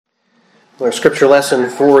Our scripture lesson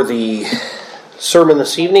for the sermon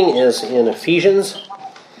this evening is in Ephesians.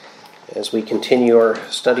 As we continue our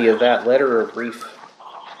study of that letter, a brief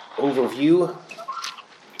overview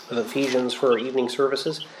of Ephesians for our evening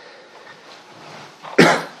services.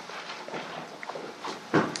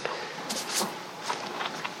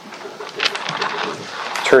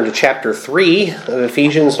 Turn to chapter 3 of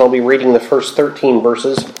Ephesians, and I'll be reading the first 13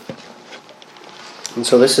 verses. And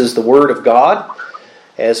so this is the Word of God,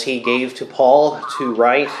 as he gave to Paul to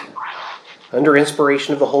write under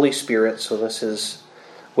inspiration of the Holy Spirit. So this is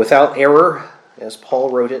without error, as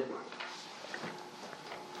Paul wrote it.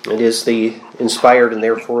 It is the inspired and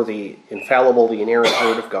therefore the infallible, the inerrant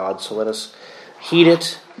Word of God. So let us heed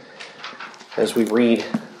it as we read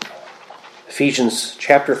Ephesians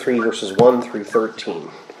chapter 3, verses 1 through 13.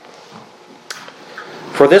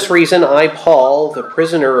 For this reason, I, Paul, the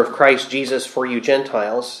prisoner of Christ Jesus for you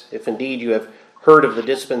Gentiles, if indeed you have heard of the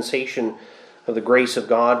dispensation of the grace of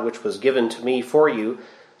God which was given to me for you,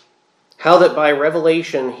 how that by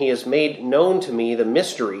revelation he has made known to me the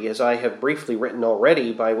mystery, as I have briefly written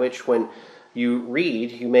already, by which when you read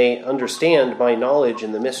you may understand my knowledge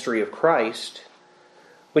in the mystery of Christ,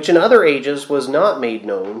 which in other ages was not made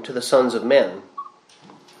known to the sons of men,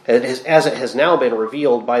 as it has now been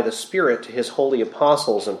revealed by the Spirit to his holy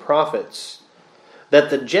apostles and prophets, that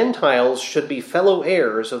the Gentiles should be fellow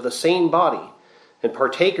heirs of the same body, and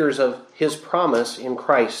partakers of his promise in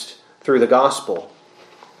Christ through the gospel,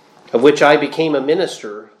 of which I became a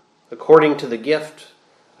minister according to the gift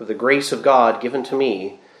of the grace of God given to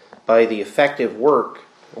me by the effective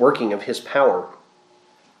working of his power.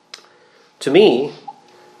 To me,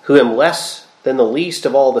 who am less than the least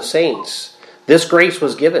of all the saints, this grace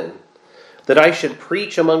was given, that I should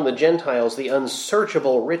preach among the Gentiles the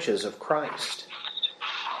unsearchable riches of Christ,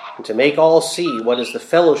 and to make all see what is the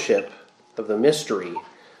fellowship of the mystery,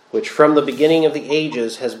 which from the beginning of the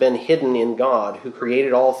ages has been hidden in God, who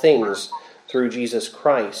created all things through Jesus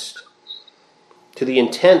Christ, to the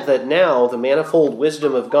intent that now the manifold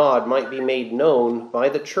wisdom of God might be made known by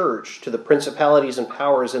the church to the principalities and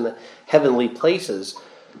powers in the heavenly places,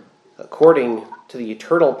 according to the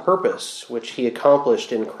eternal purpose which he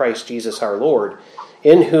accomplished in Christ Jesus our Lord,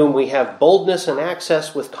 in whom we have boldness and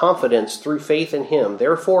access with confidence through faith in him.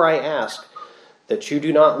 Therefore I ask that you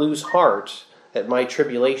do not lose heart at my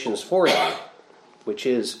tribulations for you, which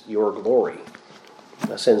is your glory.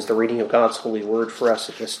 Thus ends the reading of God's holy word for us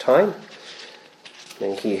at this time.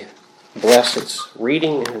 May he bless its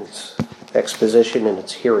reading and its exposition and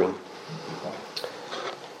its hearing.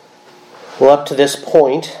 Well, up to this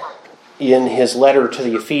point in his letter to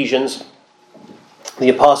the Ephesians, the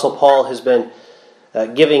Apostle Paul has been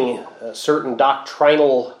giving certain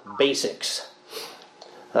doctrinal basics.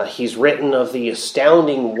 He's written of the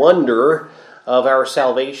astounding wonder of our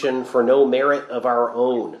salvation for no merit of our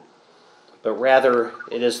own, but rather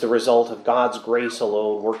it is the result of God's grace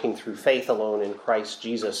alone, working through faith alone in Christ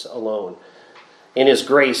Jesus alone. In his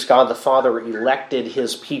grace, God the Father elected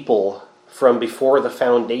his people from before the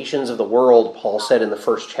foundations of the world, Paul said in the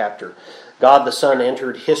first chapter. God the Son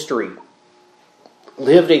entered history,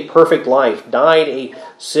 lived a perfect life, died a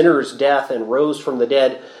sinner's death, and rose from the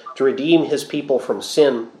dead to redeem his people from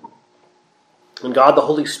sin. And God the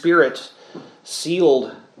Holy Spirit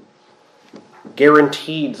sealed,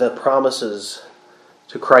 guaranteed the promises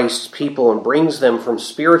to Christ's people and brings them from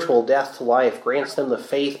spiritual death to life, grants them the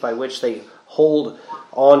faith by which they hold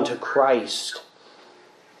on to Christ,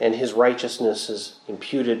 and his righteousness is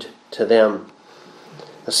imputed to them.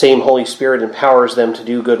 The same Holy Spirit empowers them to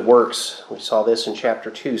do good works. We saw this in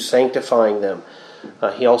chapter 2, sanctifying them.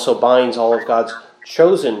 He also binds all of God's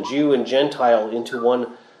chosen, Jew and Gentile, into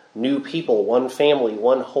one new people, one family,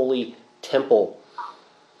 one holy temple.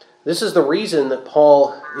 This is the reason that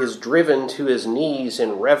Paul is driven to his knees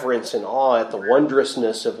in reverence and awe at the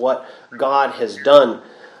wondrousness of what God has done.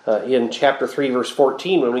 In chapter 3, verse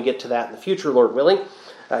 14, when we get to that in the future, Lord willing,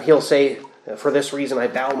 he'll say, for this reason I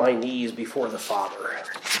bow my knees before the Father.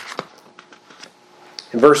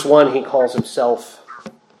 In verse 1, he calls himself,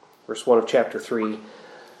 verse 1 of chapter 3,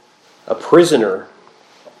 a prisoner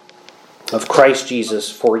of Christ Jesus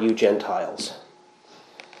for you Gentiles.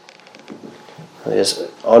 It is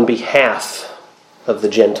on behalf of the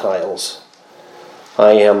Gentiles.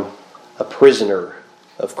 I am a prisoner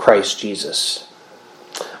of Christ Jesus.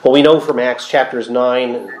 Well, we know from Acts chapters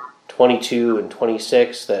 9, 22, and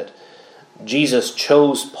 26 that Jesus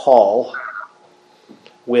chose Paul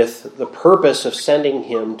with the purpose of sending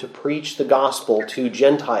him to preach the gospel to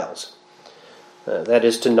Gentiles, that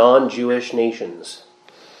is, to non-Jewish nations.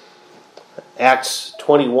 Acts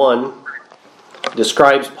 21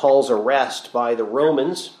 describes Paul's arrest by the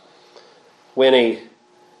Romans when a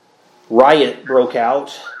riot broke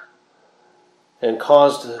out and it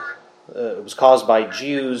was caused by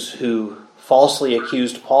Jews who falsely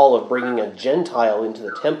accused Paul of bringing a Gentile into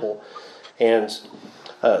the temple. And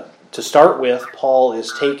to start with, Paul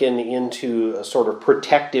is taken into a sort of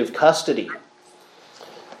protective custody.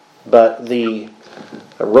 But the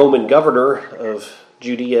Roman governor of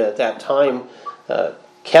Judea at that time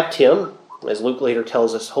kept him, as Luke later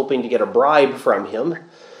tells us, hoping to get a bribe from him.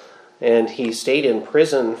 And he stayed in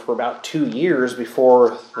prison for about 2 years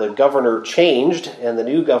before the governor changed, and the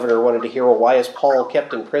new governor wanted to hear, well, why is Paul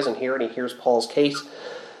kept in prison here? And he hears Paul's case,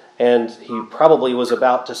 and he probably was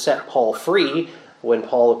about to set Paul free when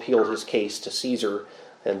Paul appealed his case to Caesar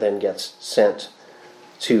and then gets sent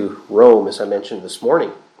to Rome, as I mentioned this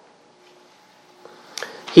morning.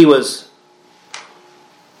 He was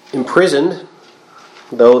imprisoned,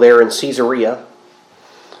 though there in Caesarea.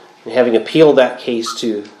 And having appealed that case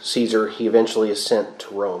to Caesar, he eventually is sent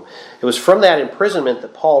to Rome. It was from that imprisonment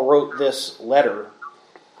that Paul wrote this letter,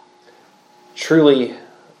 truly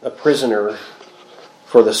a prisoner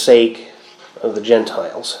for the sake of the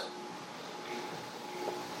Gentiles.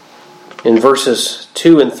 In verses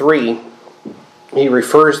 2 and 3, he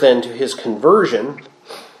refers then to his conversion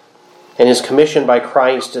and his commission by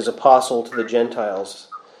Christ as apostle to the Gentiles.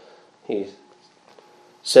 He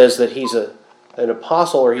says that he's an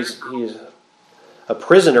apostle, or he's a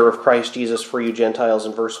prisoner of Christ Jesus for you Gentiles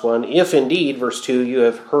in verse 1. If indeed, verse 2, you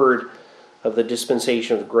have heard of the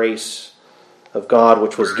dispensation of grace of God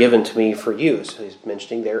which was given to me for you. So he's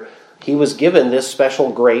mentioning there, he was given this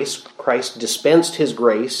special grace. Christ dispensed his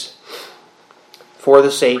grace for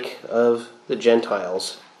the sake of the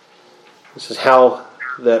Gentiles. This is how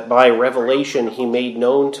that by revelation he made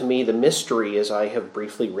known to me the mystery, as I have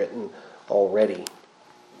briefly written already.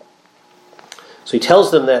 So he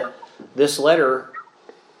tells them that this letter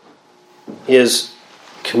is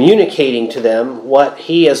communicating to them what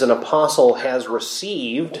he as an apostle has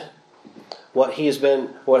received, what has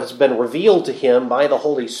been revealed to him by the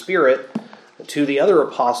Holy Spirit to the other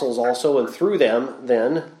apostles also, and through them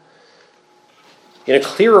then, in a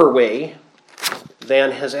clearer way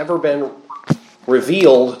than has ever been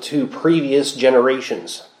revealed to previous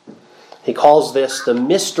generations. He calls this the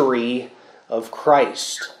mystery of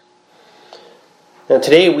Christ. Now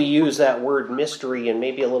today we use that word mystery in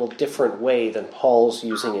maybe a little different way than Paul's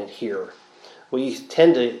using it here. We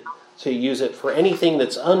tend to use it for anything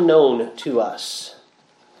that's unknown to us.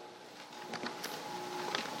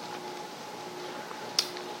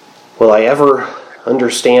 Will I ever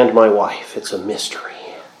understand my wife? It's a mystery.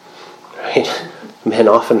 Right? Men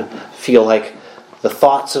often feel like the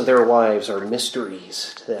thoughts of their wives are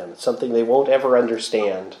mysteries to them. It's something they won't ever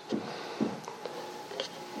understand.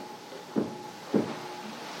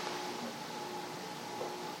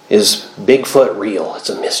 Is Bigfoot real? It's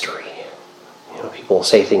a mystery. People will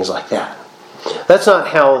say things like that. That's not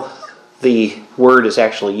how the word is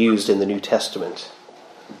actually used in the New Testament.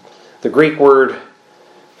 The Greek word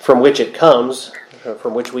from which it comes,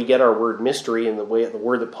 from which we get our word mystery, and the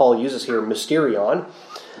word that Paul uses here, mysterion,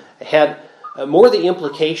 had more the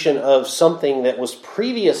implication of something that was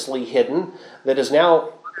previously hidden that is now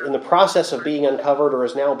in the process of being uncovered or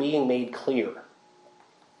is now being made clear.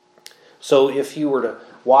 So if you were to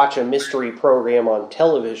watch a mystery program on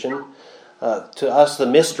television, to us the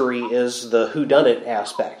mystery is the whodunit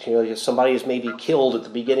aspect. Somebody is maybe killed at the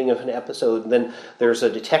beginning of an episode, and then there's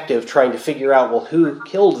a detective trying to figure out, well, who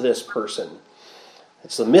killed this person?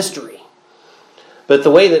 It's the mystery. But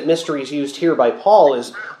the way that mystery is used here by Paul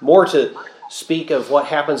is more to speak of what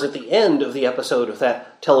happens at the end of the episode of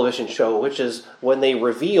that television show, which is when they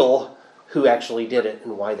reveal who actually did it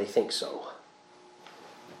and why they think so.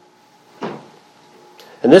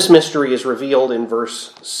 And this mystery is revealed in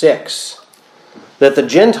verse 6, that the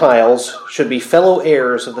Gentiles should be fellow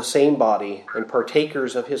heirs of the same body and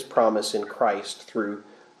partakers of his promise in Christ through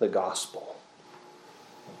the gospel.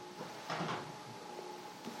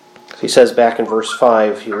 He says back in verse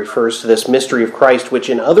 5, he refers to this mystery of Christ, which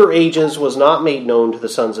in other ages was not made known to the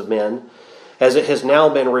sons of men, as it has now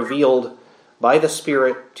been revealed by the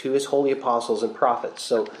Spirit to his holy apostles and prophets.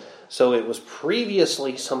 So it was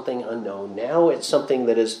previously something unknown. Now it's something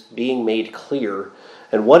that is being made clear.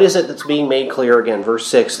 And what is it that's being made clear? Again, verse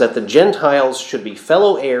 6, that the Gentiles should be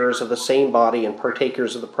fellow heirs of the same body and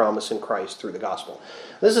partakers of the promise in Christ through the gospel.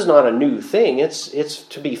 This is not a new thing. It's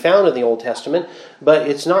to be found in the Old Testament, but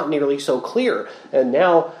it's not nearly so clear. And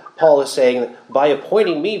now Paul is saying that by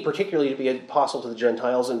appointing me particularly to be an apostle to the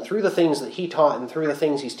Gentiles, and through the things that he taught and through the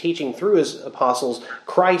things he's teaching through his apostles,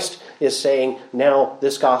 Christ is saying, now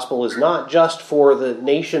this gospel is not just for the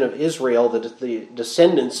nation of Israel, the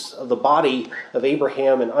descendants of the body of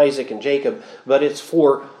Abraham and Isaac and Jacob, but it's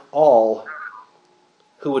for all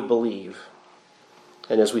who would believe.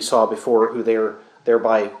 And as we saw before, who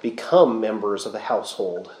thereby become members of the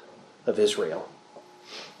household of Israel,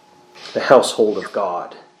 the household of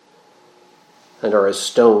God, and are as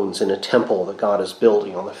stones in a temple that God is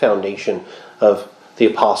building on the foundation of the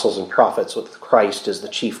apostles and prophets, with Christ as the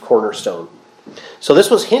chief cornerstone. So this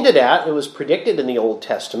was hinted at, it was predicted in the Old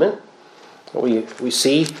Testament. We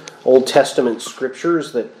see Old Testament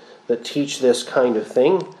scriptures that teach this kind of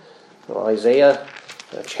thing. Isaiah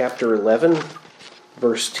chapter 11,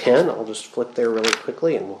 verse 10. I'll just flip there really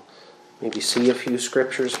quickly and we'll maybe see a few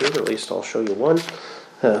scriptures here, or at least I'll show you one.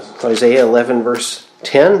 Isaiah 11, verse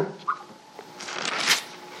 10.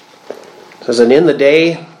 It says, and in that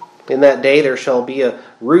day there shall be a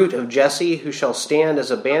root of Jesse, who shall stand as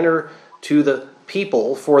a banner to the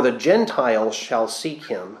people, for the Gentiles shall seek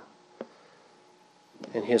him,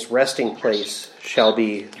 and his resting place shall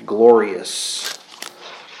be glorious.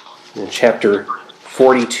 In chapter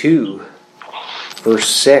 42, verse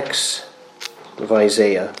 6 of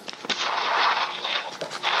Isaiah.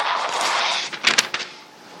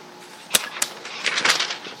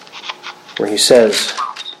 Where he says,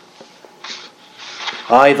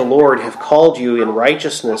 I, the Lord, have called you in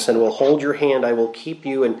righteousness and will hold your hand. I will keep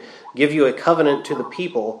you and give you a covenant to the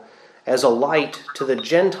people as a light to the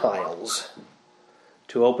Gentiles,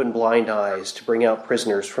 to open blind eyes, to bring out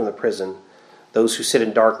prisoners from the prison, those who sit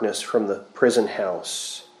in darkness from the prison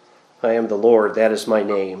house. I am the Lord, that is my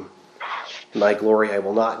name. My glory I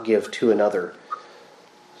will not give to another.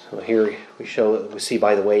 So here we see,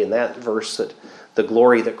 by the way, in that verse that the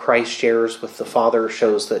glory that Christ shares with the Father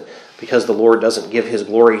shows that because the Lord doesn't give his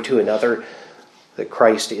glory to another, that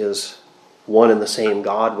Christ is one and the same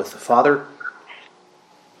God with the Father.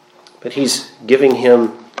 But he's giving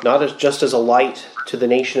him not just as a light to the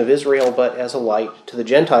nation of Israel, but as a light to the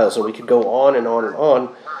Gentiles. And we could go on and on and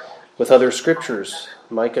on with other scriptures.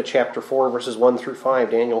 Micah chapter 4, verses 1 through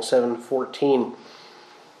 5, Daniel 7:14,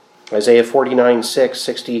 Isaiah 49:6,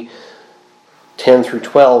 60, 10 through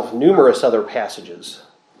 12, numerous other passages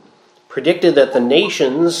predicted that the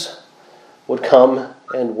nations would come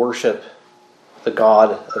and worship the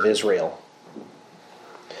God of Israel.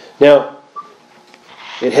 Now,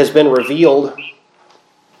 it has been revealed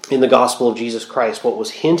in the gospel of Jesus Christ. What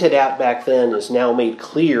was hinted at back then is now made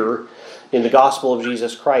clear in the gospel of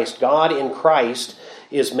Jesus Christ. God in Christ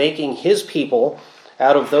is making his people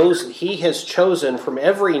out of those he has chosen from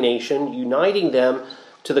every nation, uniting them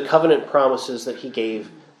to the covenant promises that he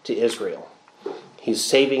gave to Israel. He's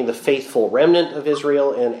saving the faithful remnant of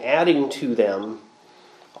Israel and adding to them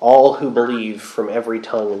all who believe from every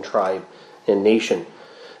tongue and tribe and nation.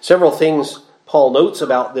 Several things Paul notes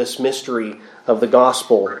about this mystery of the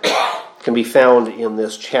gospel can be found in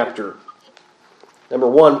this chapter. Number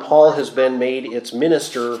one, Paul has been made its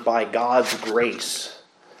minister by God's grace.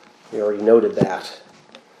 We already noted that.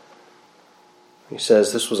 He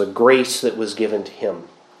says this was a grace that was given to him.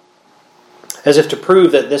 As if to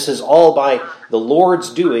prove that this is all by the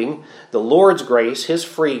Lord's doing, the Lord's grace, his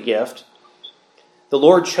free gift. The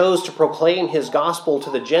Lord chose to proclaim his gospel to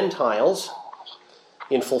the Gentiles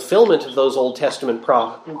in fulfillment of those Old Testament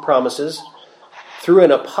promises through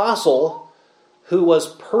an apostle who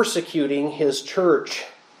was persecuting his church.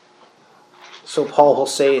 So Paul will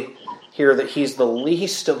say here that he's the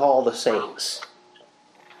least of all the saints.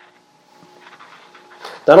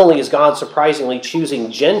 Not only is God surprisingly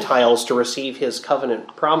choosing Gentiles to receive his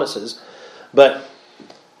covenant promises, but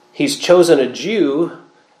he's chosen a Jew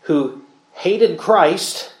who hated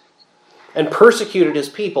Christ and persecuted his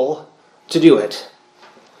people to do it.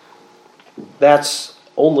 That's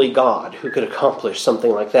only God who could accomplish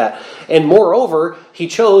something like that. And moreover, he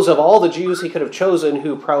chose, of all the Jews he could have chosen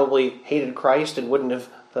who probably hated Christ and wouldn't have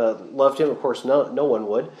loved him, of course no one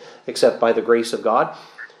would, except by the grace of God.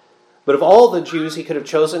 But of all the Jews he could have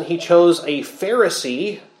chosen, he chose a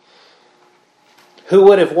Pharisee who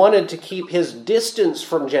would have wanted to keep his distance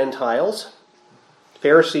from Gentiles.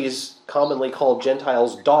 Pharisees commonly called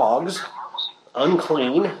Gentiles dogs,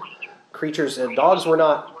 unclean creatures. Dogs were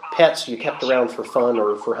not pets you kept around for fun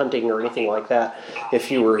or for hunting or anything like that if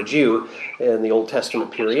you were a Jew in the Old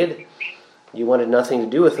Testament period. You wanted nothing to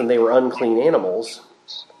do with them. They were unclean animals.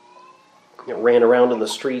 They ran around in the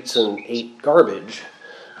streets and ate garbage.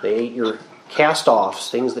 They ate your cast-offs,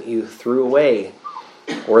 things that you threw away.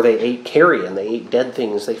 Or they ate carrion. They ate dead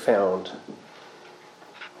things they found.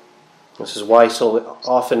 This is why so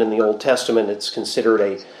often in the Old Testament it's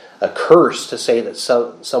considered a curse to say that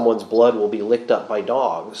someone's blood will be licked up by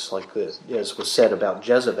dogs, like as was said about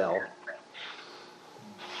Jezebel.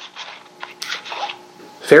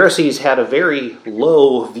 Pharisees had a very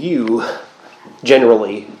low view,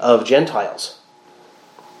 generally, of Gentiles.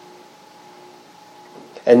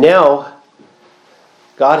 And now,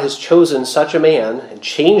 God has chosen such a man and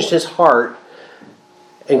changed his heart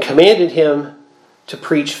and commanded him to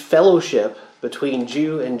preach fellowship between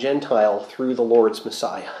Jew and Gentile through the Lord's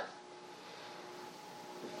Messiah.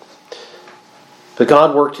 But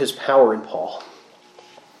God worked his power in Paul,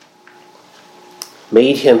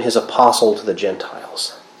 made him his apostle to the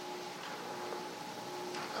Gentiles.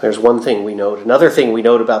 There's one thing we note. Another thing we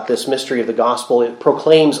note about this mystery of the gospel, it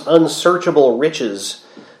proclaims unsearchable riches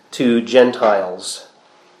to Gentiles.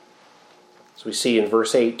 As we see in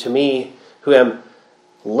verse 8, to me, who am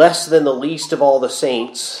less than the least of all the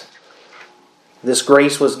saints, this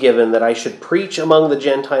grace was given that I should preach among the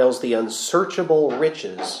Gentiles the unsearchable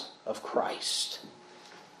riches of Christ.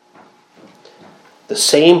 The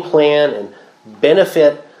same plan and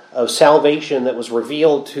benefit of salvation that was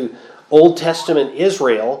revealed to Old Testament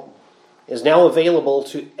Israel is now available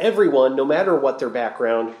to everyone, no matter what their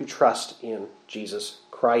background, who trust in Jesus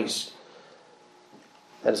Christ.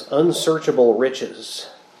 That is unsearchable riches,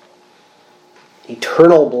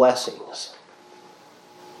 eternal blessings.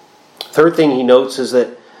 Third thing he notes is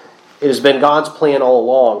that it has been God's plan all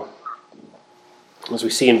along, as we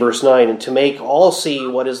see in verse 9, and to make all see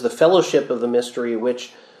what is the fellowship of the mystery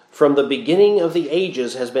which from the beginning of the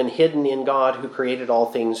ages has been hidden in God who created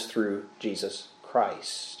all things through Jesus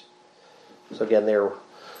Christ. So again,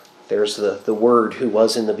 there's the Word who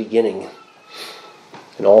was in the beginning.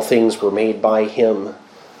 And all things were made by him.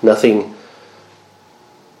 Nothing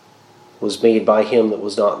was made by him that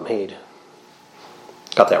was not made.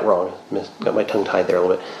 Got that wrong. Got my tongue tied there a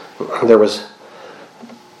little bit. There was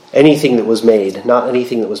anything that was made. Not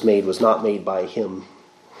anything that was made was not made by him.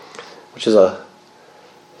 Which is a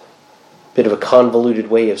bit of a convoluted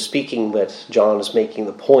way of speaking, but John is making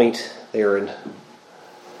the point there in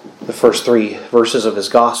the first 3 verses of his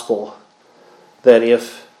gospel that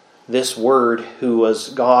if this Word, who was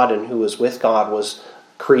God and who was with God, was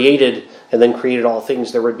created and then created all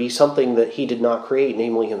things, there would be something that he did not create,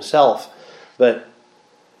 namely himself. But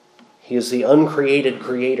he is the uncreated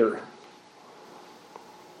creator.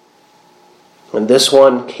 And this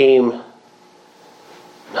one came and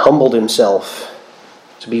humbled himself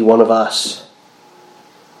to be one of us.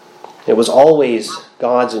 It was always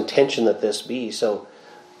God's intention that this be, so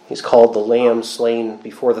he's called the Lamb slain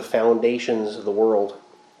before the foundations of the world.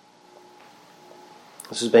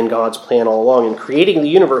 This has been God's plan all along. In creating the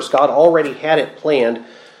universe, God already had it planned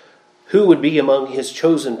who would be among his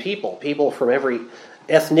chosen people, people from every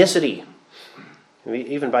ethnicity.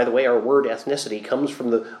 Even, by the way, our word ethnicity comes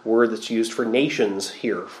from the word that's used for nations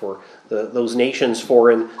here, for those nations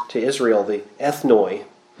foreign to Israel, the ethnoi.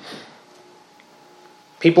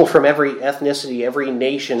 People from every ethnicity, every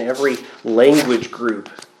nation, every language group.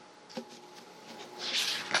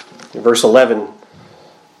 In verse 11,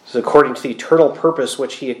 is according to the eternal purpose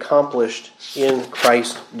which he accomplished in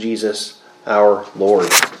Christ Jesus our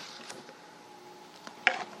Lord.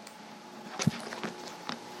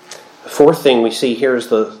 The fourth thing we see here is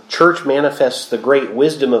the church manifests the great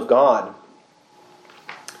wisdom of God.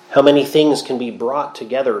 How many things can be brought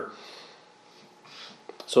together?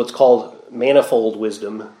 So it's called manifold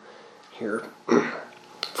wisdom here.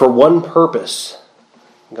 For one purpose,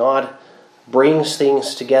 God brings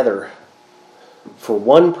things together for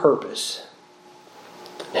one purpose.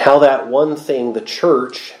 How that one thing, the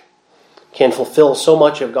church, can fulfill so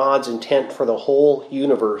much of God's intent for the whole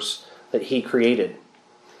universe that he created.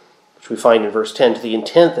 Which we find in verse 10, to the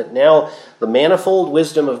intent that now the manifold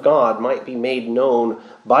wisdom of God might be made known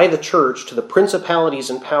by the church to the principalities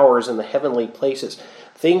and powers in the heavenly places.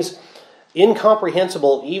 Things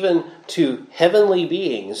incomprehensible even to heavenly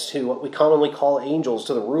beings, to what we commonly call angels,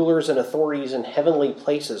 to the rulers and authorities in heavenly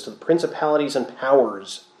places, to the principalities and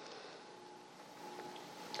powers.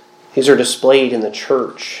 These are displayed in the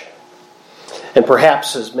church. And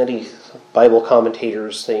perhaps, as many Bible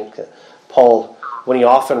commentators think, Paul, when he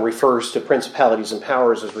often refers to principalities and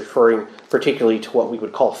powers, is referring particularly to what we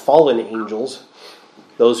would call fallen angels,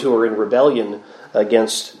 those who are in rebellion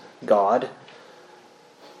against God.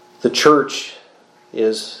 The church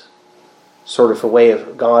is sort of a way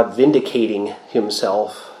of God vindicating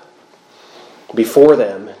himself before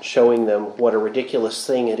them, showing them what a ridiculous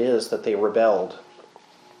thing it is that they rebelled.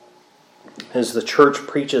 As the church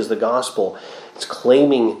preaches the gospel, it's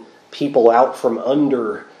claiming people out from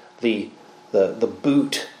under the the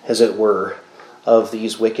boot, as it were, of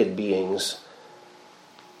these wicked beings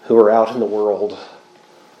who are out in the world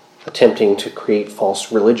attempting to create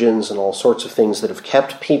false religions and all sorts of things that have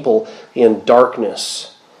kept people in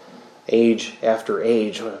darkness age after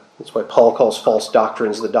age. That's why Paul calls false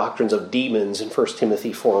doctrines the doctrines of demons in 1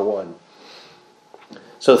 Timothy 4:1.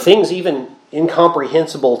 So things even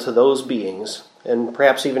incomprehensible to those beings, and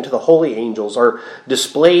perhaps even to the holy angels, are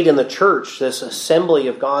displayed in the church, this assembly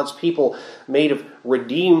of God's people made of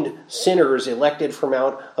redeemed sinners elected from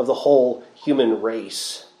out of the whole human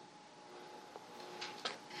race.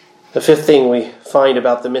 The fifth thing we find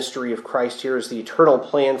about the mystery of Christ here is the eternal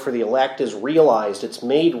plan for the elect is realized. It's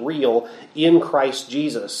made real in Christ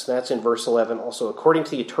Jesus. That's in verse 11 also. According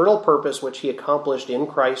to the eternal purpose which he accomplished in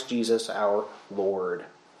Christ Jesus our Lord.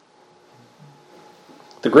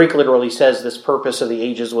 The Greek literally says this purpose of the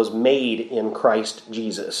ages was made in Christ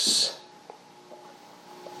Jesus.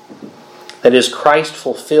 That is, Christ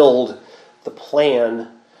fulfilled the plan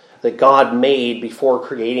that God made before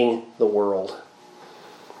creating the world.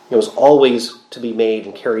 It was always to be made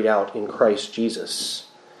and carried out in Christ Jesus.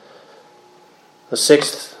 The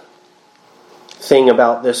sixth thing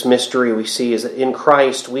about this mystery we see is that in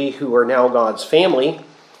Christ, we who are now God's family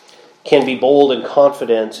can be bold and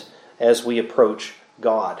confident as we approach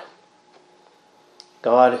God.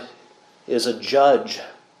 God is a judge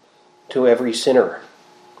to every sinner.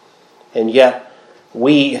 And yet,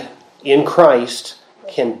 we in Christ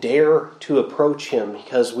can dare to approach him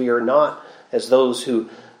because we are not as those who...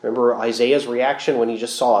 Remember Isaiah's reaction when he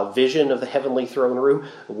just saw a vision of the heavenly throne room?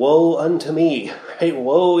 Woe unto me, right?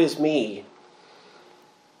 Woe is me.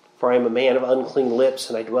 For I am a man of unclean lips,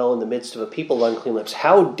 and I dwell in the midst of a people of unclean lips.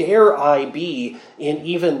 How dare I be in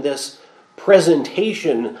even this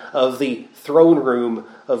presentation of the throne room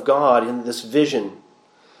of God in this vision?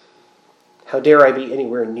 How dare I be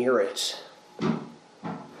anywhere near it?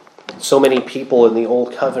 So many people in the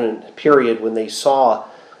Old Covenant period, when they saw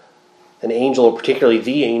an angel, particularly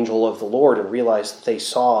the angel of the Lord, and realized that they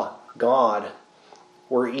saw God,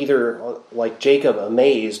 were either, like Jacob,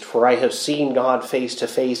 amazed, for I have seen God face to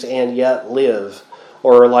face and yet live,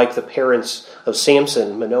 or like the parents of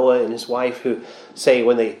Samson, Manoah and his wife, who say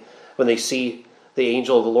when they see the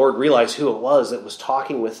angel of the Lord, realize who it was that was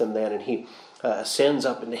talking with them then, and he ascends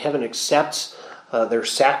up into heaven, accepts their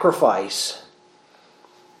sacrifice.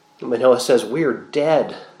 Manoah says, "We're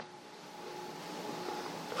dead,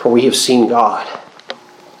 for we have seen God."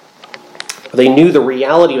 They knew the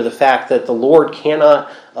reality of the fact that the Lord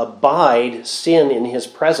cannot abide sin in his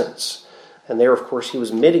presence. And there, of course, he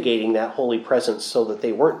was mitigating that holy presence so that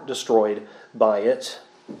they weren't destroyed by it.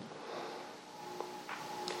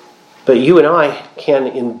 But you and I can,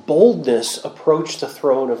 in boldness, approach the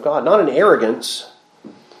throne of God, not in arrogance.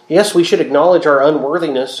 Yes, we should acknowledge our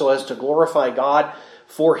unworthiness so as to glorify God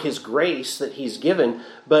for his grace that he's given,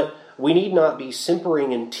 but we need not be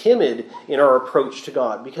simpering and timid in our approach to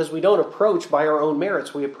God, because we don't approach by our own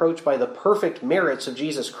merits. We approach by the perfect merits of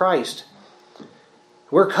Jesus Christ.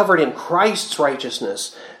 We're covered in Christ's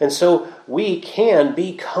righteousness, and so we can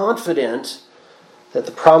be confident that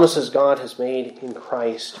the promises God has made in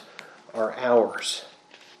Christ are ours.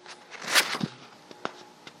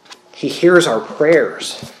 He hears our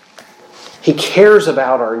prayers. He cares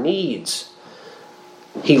about our needs.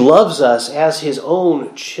 He loves us as his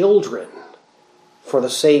own children for the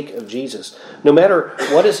sake of Jesus. No matter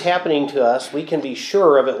what is happening to us, we can be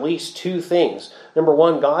sure of at least two things. Number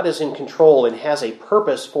one, God is in control and has a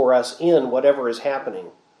purpose for us in whatever is happening.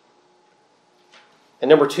 And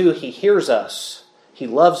number two, he hears us. He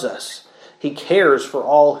loves us. He cares for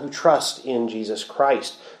all who trust in Jesus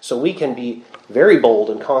Christ. So we can be very bold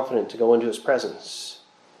and confident to go into his presence.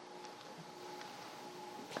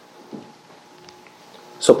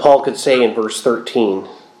 So Paul could say in verse 13,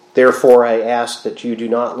 "Therefore I ask that you do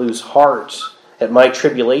not lose heart at my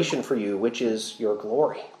tribulation for you, which is your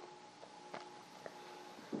glory."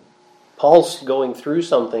 Paul's going through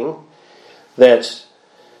something that,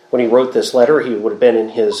 when he wrote this letter, he would have been in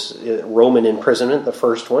his Roman imprisonment, the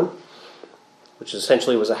first one, which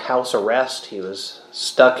essentially was a house arrest. He was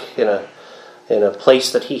stuck in a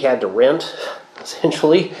place that he had to rent,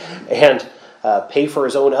 essentially, and pay for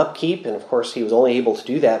his own upkeep. And of course, he was only able to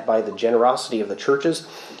do that by the generosity of the churches.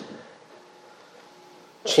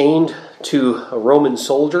 Chained to a Roman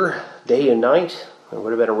soldier day and night. There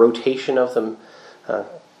would have been a rotation of them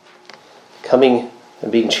coming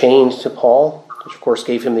and being chained to Paul, which of course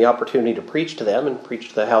gave him the opportunity to preach to them and preach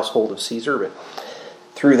to the household of Caesar, but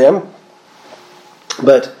through them.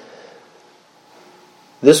 But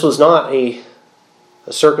this was not a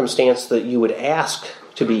circumstance that you would ask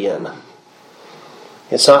to be in.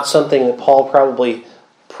 It's not something that Paul probably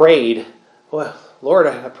prayed, well, Lord,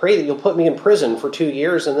 I pray that you'll put me in prison for 2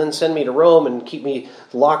 years and then send me to Rome and keep me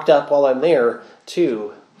locked up while I'm there,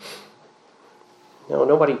 too. No,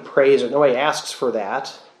 nobody prays or nobody asks for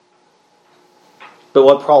that. But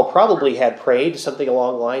what Paul probably had prayed, something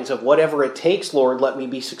along the lines of, whatever it takes, Lord, let me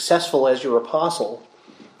be successful as your apostle.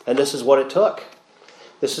 And this is what it took.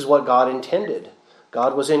 This is what God intended.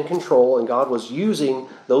 God was in control, and God was using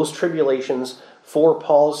those tribulations for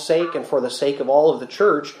Paul's sake and for the sake of all of the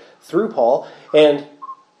church through Paul. And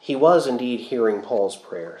he was indeed hearing Paul's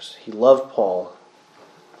prayers. He loved Paul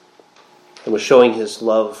and was showing his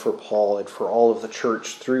love for Paul and for all of the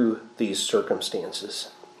church through these circumstances.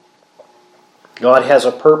 God has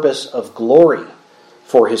a purpose of glory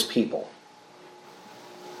for his people.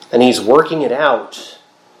 And he's working it out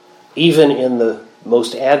even in the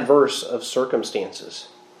most adverse of circumstances.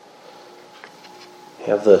 We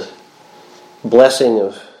have the blessing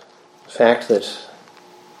of the fact that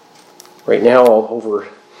right now over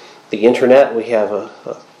the internet we have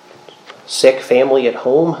a sick family at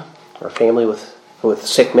home, or a family with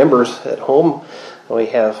sick members at home. We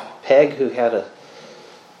have Peg, who had a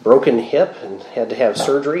broken hip and had to have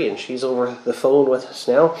surgery, and she's over the phone with us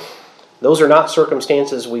now. Those are not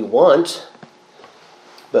circumstances we want,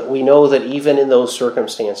 but we know that even in those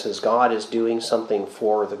circumstances, God is doing something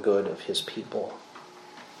for the good of his people.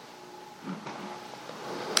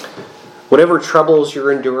 Whatever troubles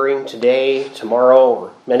you're enduring today, tomorrow,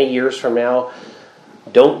 or many years from now,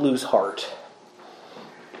 don't lose heart.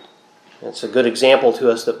 It's a good example to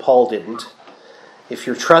us that Paul didn't. If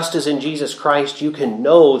your trust is in Jesus Christ, you can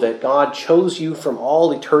know that God chose you from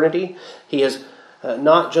all eternity. He has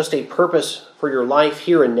not just a purpose for your life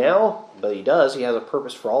here and now, but he does. He has a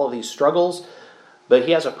purpose for all of these struggles, but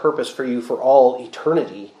he has a purpose for you for all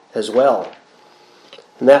eternity as well.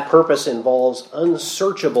 And that purpose involves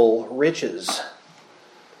unsearchable riches.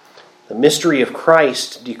 The mystery of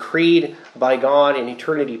Christ, decreed by God in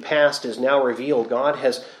eternity past, is now revealed. God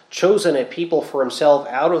has chosen a people for himself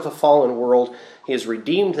out of the fallen world. He has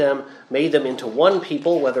redeemed them, made them into one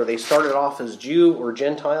people, whether they started off as Jew or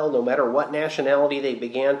Gentile, no matter what nationality they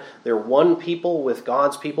began. They're one people with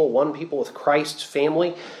God's people, one people with Christ's family.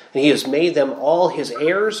 And he has made them all his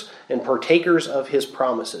heirs and partakers of his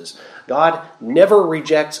promises. God never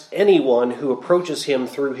rejects anyone who approaches him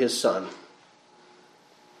through his Son.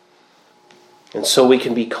 And so we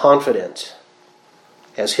can be confident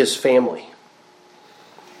as his family.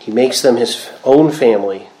 He makes them his own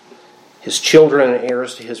family, his children and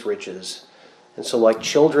heirs to his riches. And so like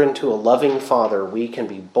children to a loving Father, we can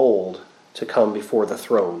be bold to come before the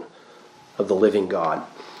throne of the living God.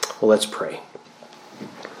 Well, let's pray.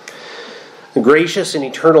 Gracious and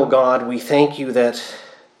eternal God, we thank you that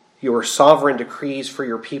your sovereign decrees for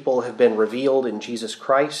your people have been revealed in Jesus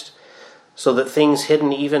Christ, so that things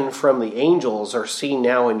hidden even from the angels are seen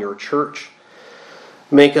now in your church.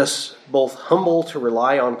 Make us both humble to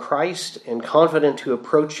rely on Christ and confident to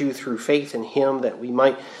approach you through faith in him, that we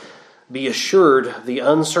might be assured of the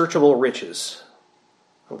unsearchable riches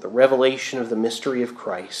of the revelation of the mystery of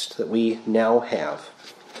Christ that we now have.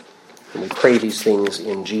 And we pray these things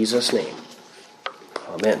in Jesus' name.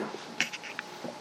 Amen.